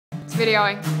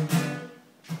videoing.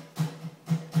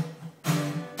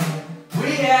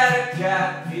 We had a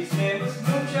cat, his name was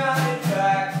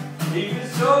Moonshine-the-puddycat. He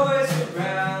was always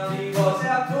around, he was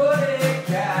our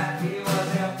puddycat. He was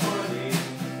our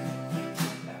puddycat.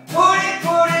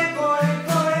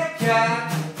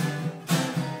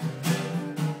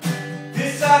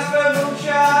 This size for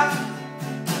Moonshine,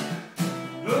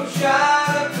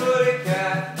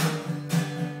 Moonshine-the-puddycat.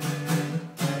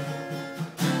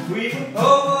 We were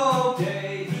home all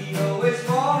day, he always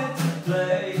wanted to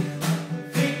play.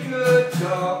 If he could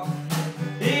talk,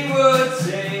 he would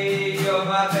say, "You're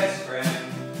my best friend."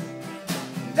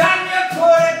 And I'm your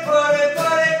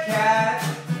puddycat.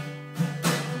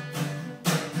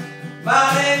 My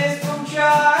name is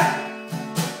Moonshine,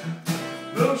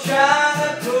 Moonshine.